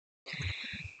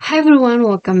Hi everyone,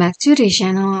 welcome back to the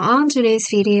channel. On today's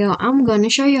video, I'm gonna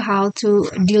show you how to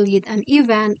delete an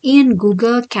event in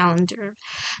Google Calendar.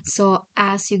 So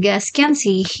as you guys can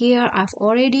see here, I've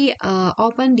already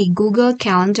opened the Google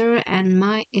Calendar and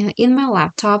in my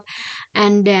laptop,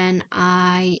 and then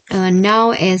I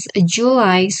now is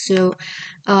July. So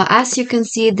as you can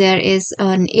see, there is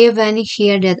an event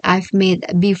here that I've made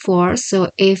before.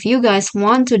 So if you guys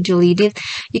want to delete it,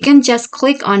 you can just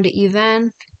click on the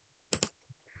event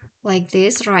like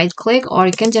this, right click, or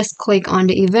you can just click on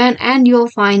the event and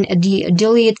you'll find the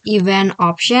delete event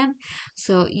option.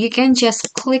 So you can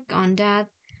just click on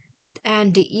that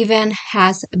and the event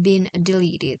has been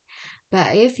deleted.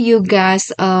 But if you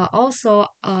guys also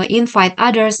invite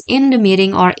others in the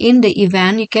meeting or in the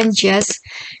event, you can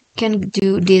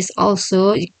do this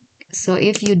also. So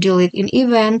if you delete an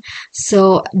event,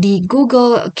 so the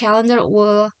Google Calendar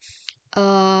will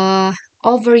uh,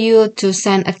 over you to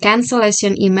send a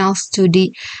cancellation emails to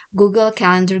the Google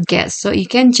Calendar guest. So you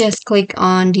can just click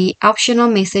on the optional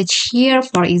message here,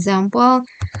 for example,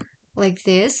 like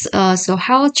this. So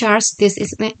how charge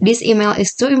this email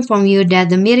is to inform you that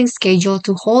the meeting scheduled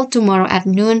to hold tomorrow at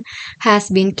noon has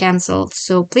been cancelled.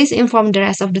 So please inform the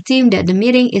rest of the team that the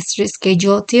meeting is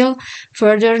rescheduled till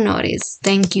further notice.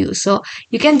 Thank you. So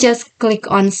you can just click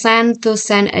on send to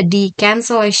send the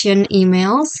cancellation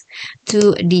emails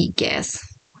to the guest.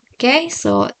 Okay,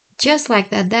 so just like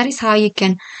that, that is how you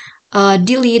can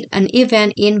delete an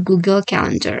event in Google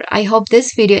Calendar. I hope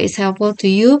this video is helpful to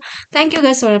you. Thank you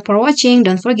guys for watching.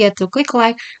 Don't forget to click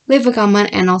like, leave a comment,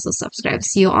 and also subscribe.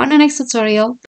 See you on the next tutorial.